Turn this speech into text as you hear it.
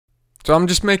So I'm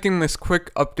just making this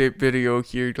quick update video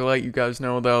here to let you guys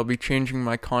know that I'll be changing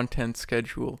my content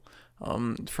schedule.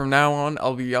 From now on,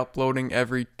 I'll be uploading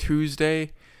every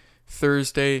Tuesday,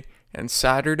 Thursday, and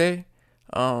Saturday.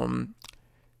 And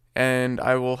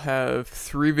I will have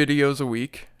 3 videos a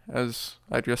week, as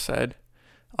I just said.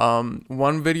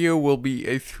 One video will be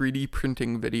a 3D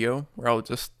printing video, where I'll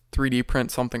just 3D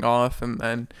print something off and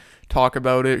then talk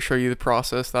about it, show you the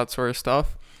process, that sort of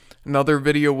stuff. Another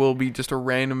video will be just a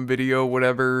random video,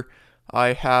 whatever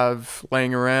I have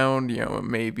laying around, it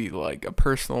may be like a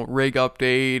personal rig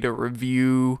update, a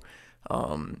review,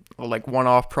 like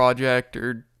one-off project,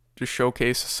 or just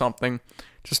showcase something.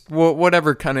 Just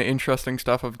whatever kind of interesting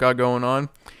stuff I've got going on.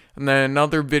 And then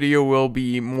another video will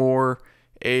be more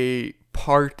a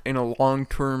part in a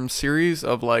long-term series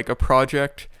of like a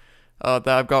project that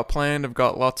I've got planned. I've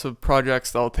got lots of projects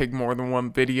that'll take more than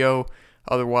one video.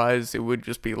 Otherwise, it would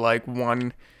just be like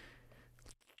 1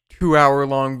 2-hour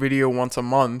long video once a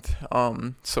month.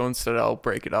 So instead, I'll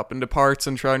break it up into parts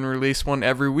and try and release one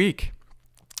every week.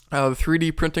 The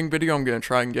 3D printing video I'm going to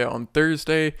try and get on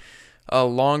Thursday. A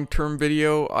long-term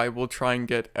video I will try and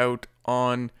get out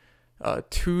on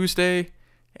Tuesday.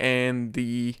 And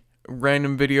the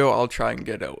random video I'll try and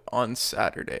get out on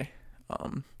Saturday.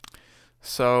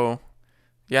 So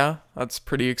yeah, that's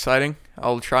pretty exciting.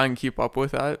 I'll try and keep up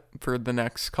with that for the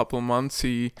next couple of months,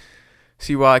 see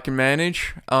what I can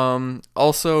manage.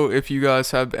 Also, if you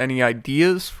guys have any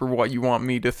ideas for what you want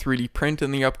me to 3D print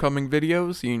in the upcoming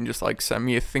videos, you can just like send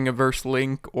me a Thingiverse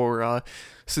link or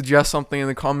suggest something in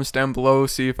the comments down below,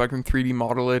 see if I can 3D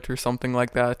model it or something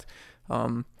like that.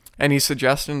 Any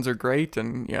suggestions are great,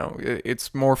 and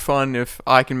it's more fun if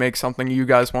I can make something you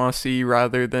guys want to see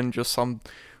rather than just some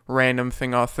random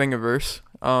thing off Thingiverse.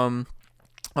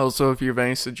 Also, if you have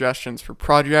any suggestions for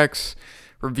projects,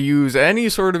 reviews, any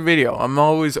sort of video, I'm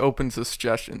always open to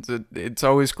suggestions. It's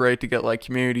always great to get like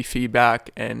community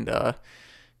feedback, and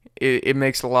it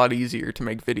makes it a lot easier to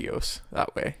make videos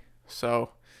that way.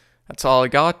 So that's all I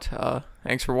got.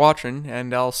 Thanks for watching,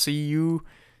 and I'll see you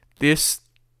this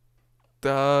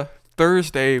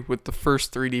Thursday with the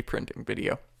first 3D printing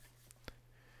video.